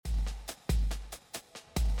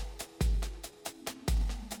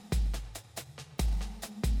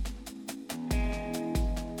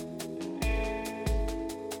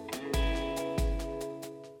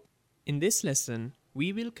In this lesson,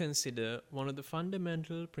 we will consider one of the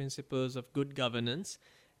fundamental principles of good governance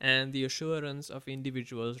and the assurance of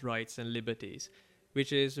individuals' rights and liberties,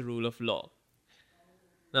 which is the rule of law.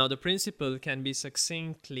 Now, the principle can be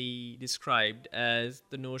succinctly described as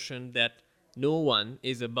the notion that no one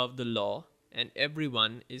is above the law and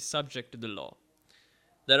everyone is subject to the law.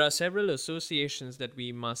 There are several associations that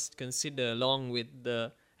we must consider along with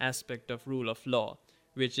the aspect of rule of law,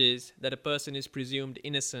 which is that a person is presumed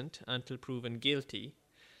innocent until proven guilty,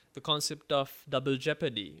 the concept of double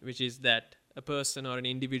jeopardy, which is that a person or an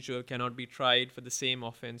individual cannot be tried for the same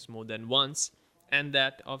offense more than once, and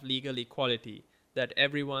that of legal equality, that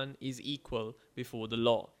everyone is equal before the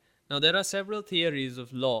law. Now, there are several theories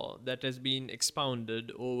of law that has been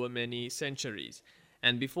expounded over many centuries,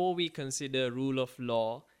 and before we consider rule of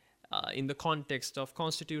law in the context of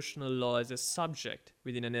constitutional law as a subject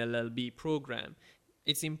within an LLB program,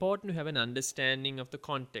 it's important to have an understanding of the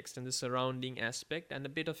context and the surrounding aspect and a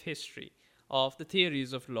bit of history of the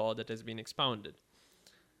theories of law that has been expounded.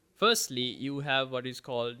 Firstly, you have what is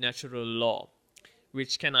called natural law,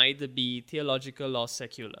 which can either be theological or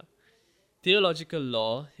secular. Theological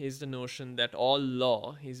law is the notion that all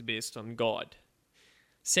law is based on God.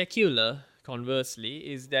 Secular,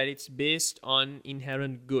 conversely, is that it's based on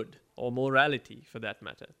inherent good, or morality for that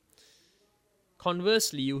matter.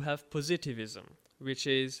 Conversely, you have positivism, which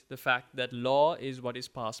is the fact that law is what is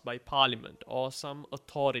passed by parliament or some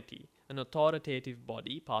authority, an authoritative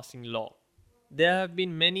body passing law. There have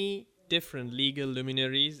been many different legal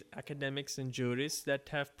luminaries, academics and jurists that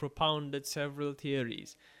have propounded several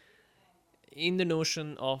theories in the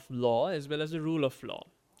notion of law as well as the rule of law.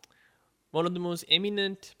 One of the most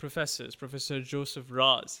eminent professors, Professor Joseph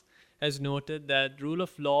Raz, has noted that rule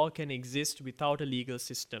of law can exist without a legal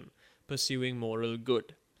system pursuing moral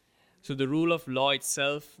good. So the rule of law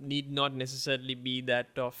itself need not necessarily be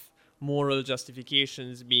that of moral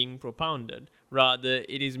justifications being propounded. Rather,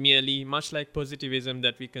 it is merely, much like positivism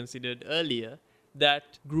that we considered earlier,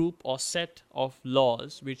 that group or set of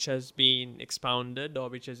laws which has been expounded or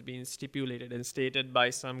which has been stipulated and stated by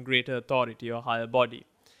some greater authority or higher body.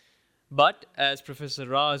 But, as Professor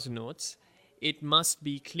Raz notes, it must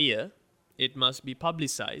be clear, it must be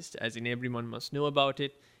publicized, as in everyone must know about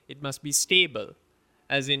it, it must be stable,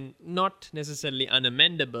 as in not necessarily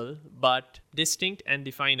unamendable, but distinct and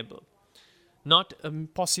definable, not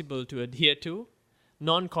impossible to adhere to,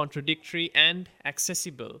 non-contradictory and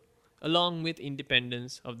accessible, along with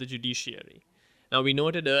independence of the judiciary. Now, we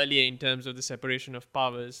noted earlier in terms of the separation of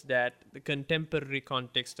powers that the contemporary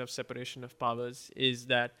context of separation of powers is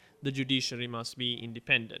that the judiciary must be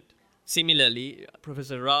independent. Similarly,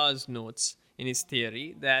 Professor Raz notes in his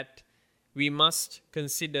theory that we must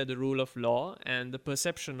consider the rule of law and the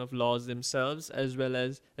perception of laws themselves, as well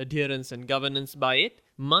as adherence and governance by it,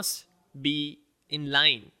 must be in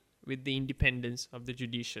line with the independence of the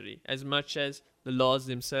judiciary, as much as the laws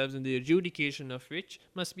themselves and the adjudication of which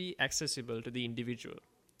must be accessible to the individual,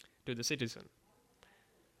 to the citizen.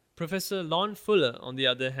 Professor Lon Fuller, on the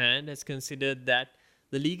other hand, has considered that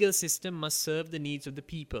the legal system must serve the needs of the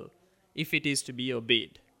people if it is to be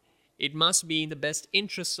obeyed. It must be in the best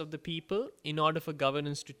interests of the people in order for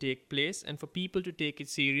governance to take place and for people to take it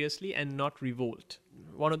seriously and not revolt.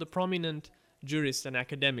 One of the prominent jurists and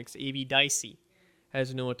academics, A.V. Dicey,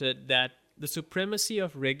 has noted that the supremacy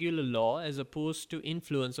of regular law as opposed to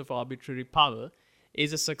influence of arbitrary power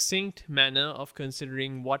is a succinct manner of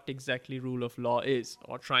considering what exactly rule of law is,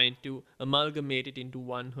 or trying to amalgamate it into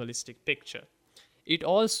one holistic picture. It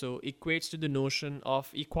also equates to the notion of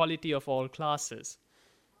equality of all classes.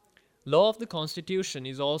 Law of the Constitution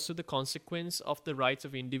is also the consequence of the rights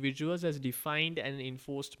of individuals as defined and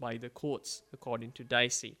enforced by the courts, according to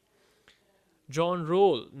Dicey. John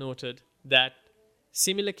Roll noted that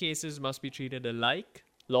similar cases must be treated alike,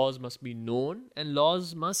 laws must be known, and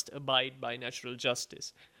laws must abide by natural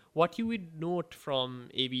justice. What you would note from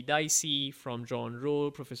A.V. Dicey, from John Roll,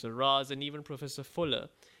 Professor Raz, and even Professor Fuller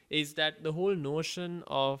is that the whole notion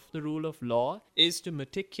of the rule of law is to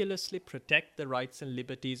meticulously protect the rights and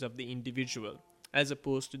liberties of the individual as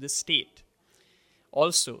opposed to the state.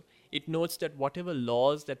 Also, it notes that whatever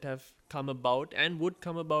laws that have come about and would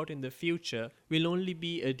come about in the future will only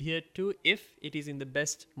be adhered to if it is in the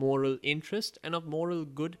best moral interest and of moral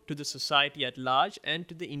good to the society at large and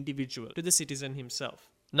to the individual, to the citizen himself.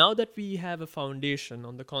 Now that we have a foundation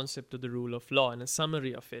on the concept of the rule of law and a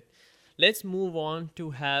summary of it, let's move on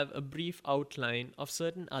to have a brief outline of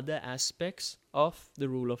certain other aspects of the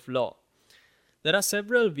rule of law. There are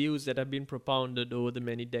several views that have been propounded over the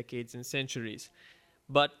many decades and centuries,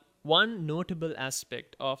 but One notable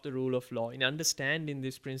aspect of the rule of law in understanding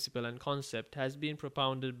this principle and concept has been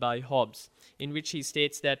propounded by Hobbes, in which he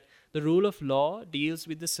states that the rule of law deals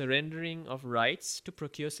with the surrendering of rights to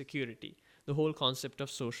procure security, the whole concept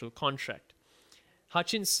of social contract.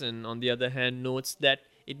 Hutchinson, on the other hand, notes that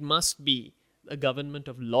it must be a government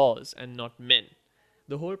of laws and not men.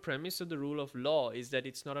 The whole premise of the rule of law is that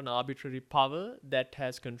it's not an arbitrary power that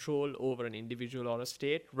has control over an individual or a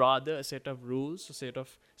state, rather a set of rules, a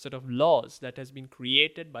set of laws that has been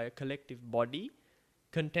created by a collective body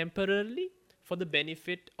contemporarily for the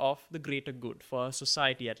benefit of the greater good, for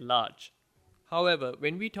society at large. However,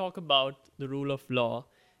 when we talk about the rule of law,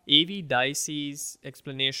 A.V. Dicey's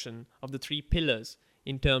explanation of the three pillars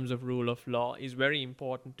in terms of rule of law is very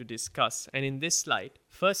important to discuss. And in this slide,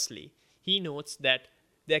 firstly, he notes that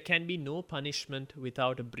there can be no punishment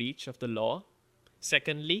without a breach of the law.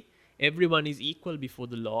 Secondly, everyone is equal before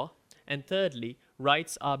the law. And thirdly,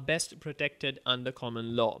 rights are best protected under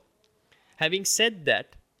common law. Having said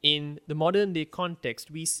that, in the modern day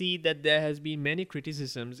context, we see that there has been many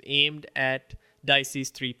criticisms aimed at Dicey's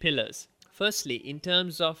three pillars. Firstly, in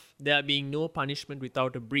terms of there being no punishment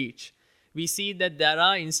without a breach, we see that there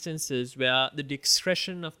are instances where the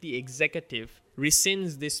discretion of the executive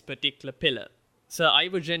rescinds this particular pillar. Sir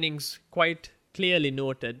Ivor Jennings quite clearly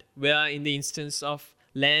noted where in the instance of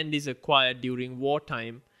land is acquired during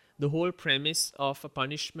wartime, the whole premise of a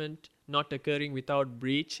punishment not occurring without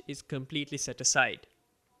breach is completely set aside.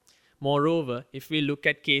 Moreover, if we look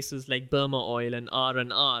at cases like Burma Oil and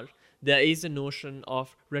R&R, there is a notion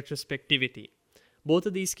of retrospectivity. Both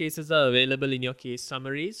of these cases are available in your case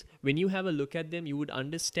summaries. When you have a look at them, you would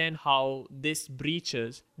understand how this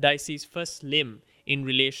breaches Dicey's first limb in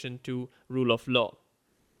relation to rule of law.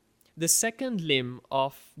 The second limb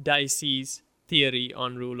of Dicey's theory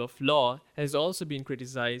on rule of law has also been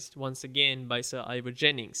criticized once again by Sir Ivor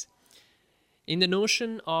Jennings. In the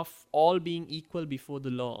notion of all being equal before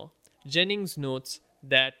the law, Jennings notes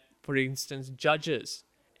that, for instance, judges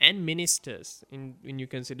and ministers, when you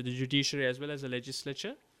consider the judiciary as well as the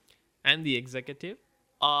legislature and the executive,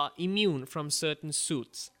 are immune from certain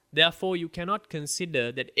suits. Therefore, you cannot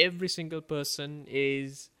consider that every single person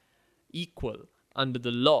is equal under the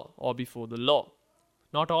law or before the law.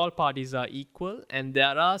 Not all parties are equal, and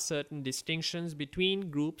there are certain distinctions between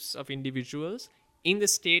groups of individuals in the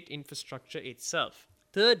state infrastructure itself.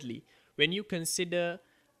 Thirdly, when you consider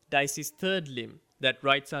Dicey's third limb, that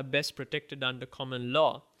rights are best protected under common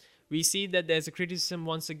law, we see that there's a criticism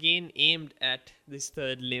once again aimed at this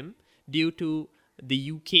third limb due to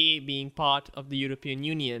the UK being part of the European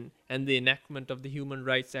Union and the enactment of the Human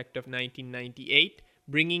Rights Act of 1998,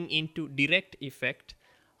 bringing into direct effect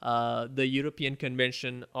the European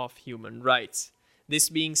Convention of Human Rights. This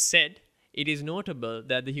being said, it is notable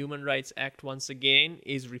that the Human Rights Act once again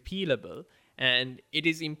is repealable, and it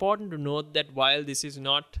is important to note that while this is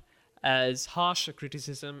not as harsh a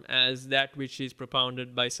criticism as that which is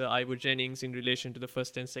propounded by Sir Ivor Jennings in relation to the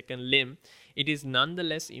first and second limb, it is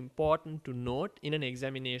nonetheless important to note in an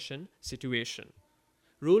examination situation.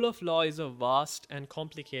 Rule of law is a vast and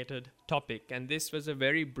complicated topic, and this was a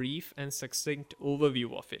very brief and succinct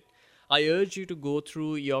overview of it. I urge you to go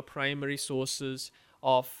through your primary sources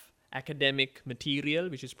of academic material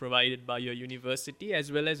which is provided by your university,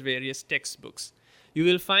 as well as various textbooks. You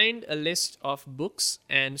will find a list of books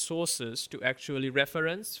and sources to actually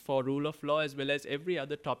reference for rule of law, as well as every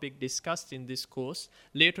other topic discussed in this course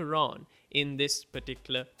later on in this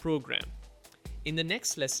particular program. In the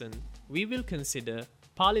next lesson, we will consider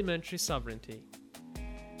parliamentary sovereignty.